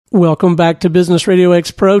Welcome back to Business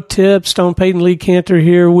RadioX Pro Tip. Payton and Lee Kantor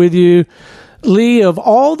here with you. Lee, of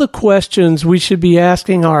all the questions we should be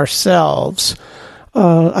asking ourselves,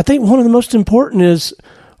 I think one of the most important is,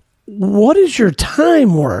 what is your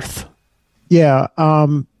time worth? Yeah,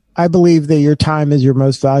 I believe that your time is your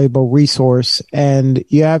most valuable resource, and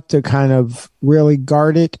you have to kind of really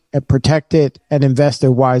guard it and protect it and invest it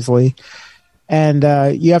wisely. And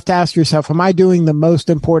you have to ask yourself, am I doing the most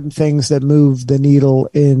important things that move the needle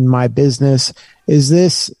in my business? Is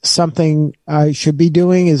this something I should be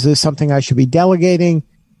doing? Is this something I should be delegating?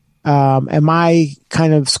 Am I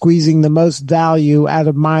kind of squeezing the most value out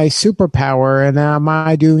of my superpower? And am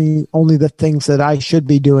I doing only the things that I should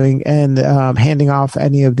be doing and handing off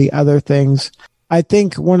any of the other things? I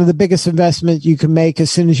think one of the biggest investments you can make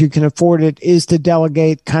as soon as you can afford it is to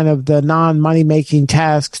delegate kind of the non-money making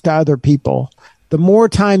tasks to other people. The more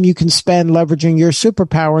time you can spend leveraging your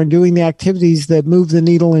superpower and doing the activities that move the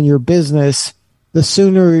needle in your business, the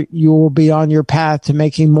sooner you will be on your path to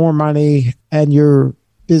making more money and your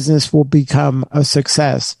business will become a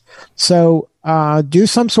success. So do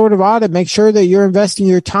some sort of audit. Make sure that you're investing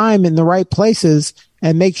your time in the right places,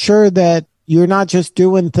 and make sure that you're not just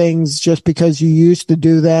doing things just because you used to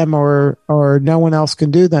do them or no one else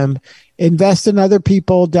can do them. Invest in other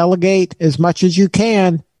people, delegate as much as you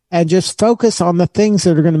can, and just focus on the things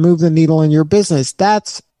that are going to move the needle in your business.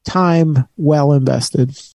 That's time well invested.